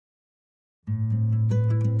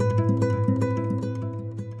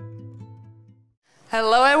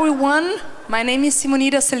Hello everyone, my name is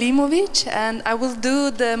SIMONIDA and I will do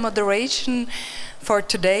the moderation for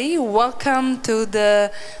today. Welcome to the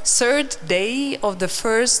third day of the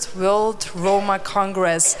first World Roma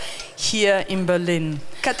Congress here in Berlin.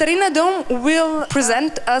 KATARINA Dome will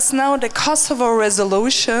present us now the Kosovo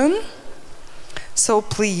resolution. So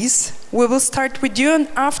please, we will start with you, and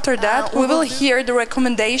after that we will hear the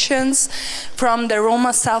recommendations from the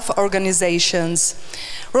Roma self-organizations.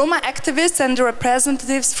 Roma activists and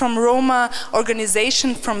representatives from Roma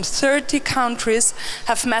organizations from 30 countries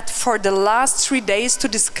have met for the last 3 days to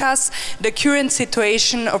discuss the current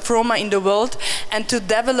situation of Roma in the world and to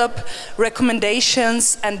develop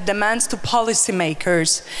recommendations and demands to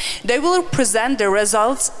policymakers. They will present the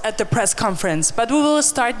results at the press conference, but we will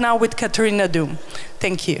start now with KATARINA Dome.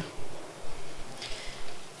 Thank you.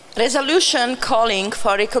 Resolution calling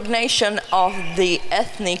for recognition of the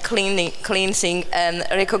ethnic cleansing and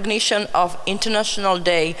recognition of International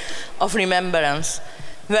Day of Remembrance,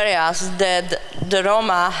 whereas that the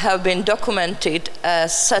Roma have been documented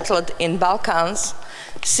as settled in Balkans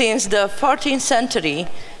since the 14th century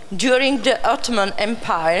during the Ottoman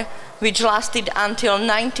Empire, which lasted until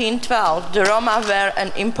 1912. The Roma were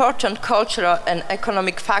an important cultural and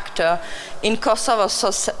economic factor in Kosovo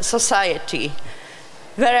society.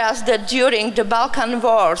 Whereas that during the Balkan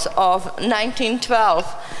Wars of 1912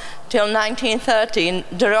 till 1913,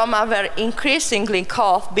 the Roma were increasingly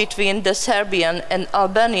caught between the Serbian and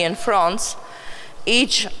Albanian fronts,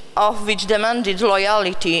 each of which demanded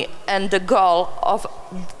loyalty, and the goal of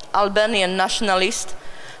Albanian nationalists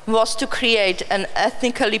was to create an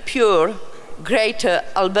ethnically pure, greater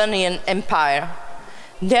Albanian empire.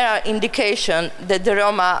 There are indications that the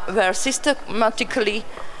Roma were systematically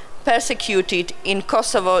persecuted in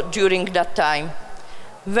Kosovo during that time,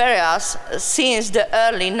 whereas since the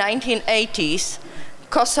early 1980s,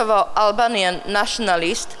 Kosovo Albanian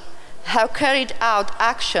nationalists have carried out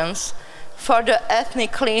actions for the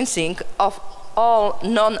ethnic cleansing of all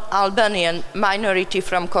non-Albanian minority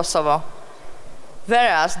from Kosovo,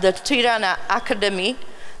 whereas the Tirana Academy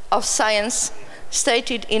of Science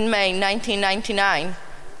stated in May 1999,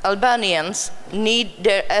 Albanians need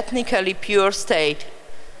their ethnically pure state,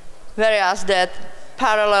 whereas that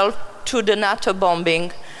parallel to the NATO bombing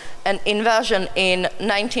and invasion in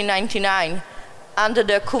 1999 under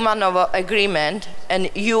the Kumanovo Agreement and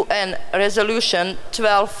UN Resolution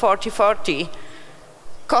 1240,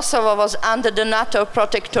 Kosovo was under the NATO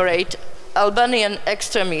protectorate. Albanian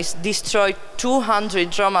extremists destroyed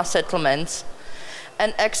 200 Roma settlements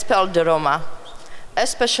and expelled the Roma,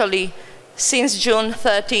 especially since June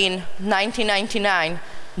 13, 1999,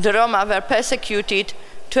 the Roma were persecuted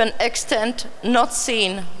to an extent not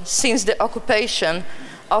seen since the occupation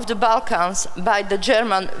of the Balkans by the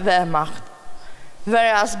German Wehrmacht,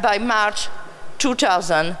 whereas by March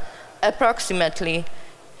 2000, approximately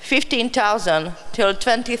 15,000 till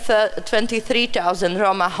 23,000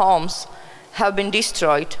 Roma homes have been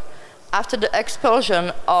destroyed after the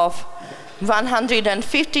expulsion of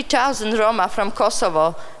 150,000 Roma from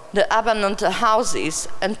Kosovo. The abandoned houses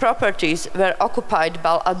and properties were occupied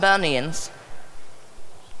by Albanians.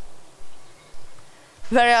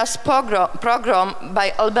 Whereas pogrom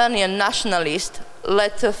by Albanian nationalists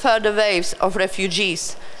led to further waves of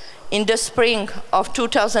refugees, in the spring of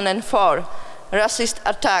 2004, racist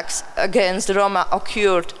attacks against Roma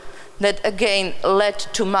occurred that again led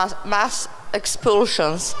to mass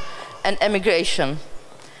expulsions and emigration.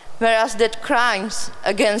 Whereas that crimes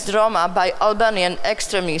against Roma by Albanian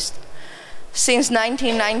extremists since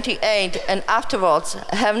 1998 and afterwards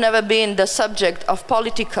have never been the subject of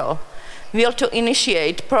political will to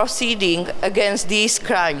initiate proceeding against these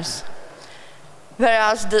crimes.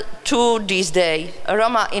 Whereas to this day,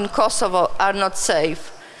 Roma in Kosovo are not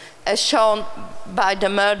safe, as shown by the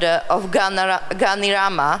murder of Gani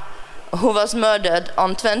Rama, who was murdered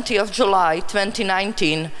on 20 of July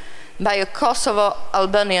 2019 by a Kosovo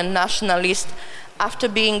Albanian nationalist after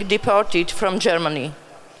being deported from Germany.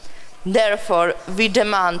 Therefore, we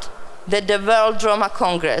demand that the World Roma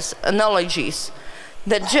Congress acknowledges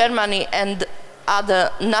that Germany and other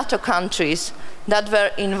NATO countries that were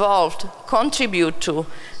involved contribute to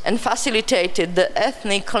and facilitated the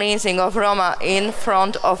ethnic cleansing of Roma in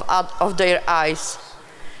front of their eyes.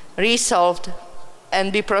 Resolved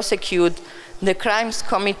and be prosecute the crimes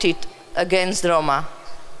committed against Roma.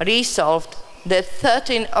 Resolved that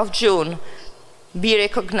 13th of June be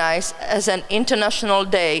recognized as an International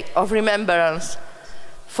Day of Remembrance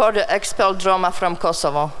for the expelled Roma from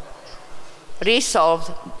Kosovo.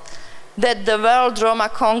 Resolved that the World Roma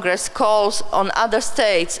Congress calls on other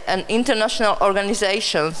states and international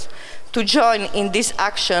organizations to join in this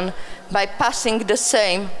action by passing the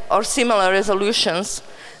same or similar resolutions,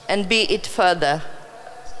 and be it further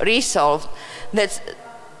resolved that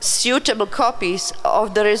suitable copies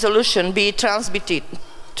of the resolution be transmitted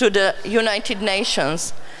to the United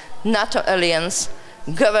Nations, NATO alliance,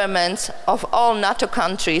 governments of all NATO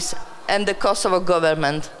countries, and the Kosovo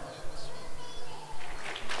government.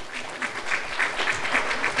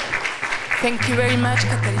 Thank you very much,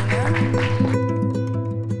 Katarina.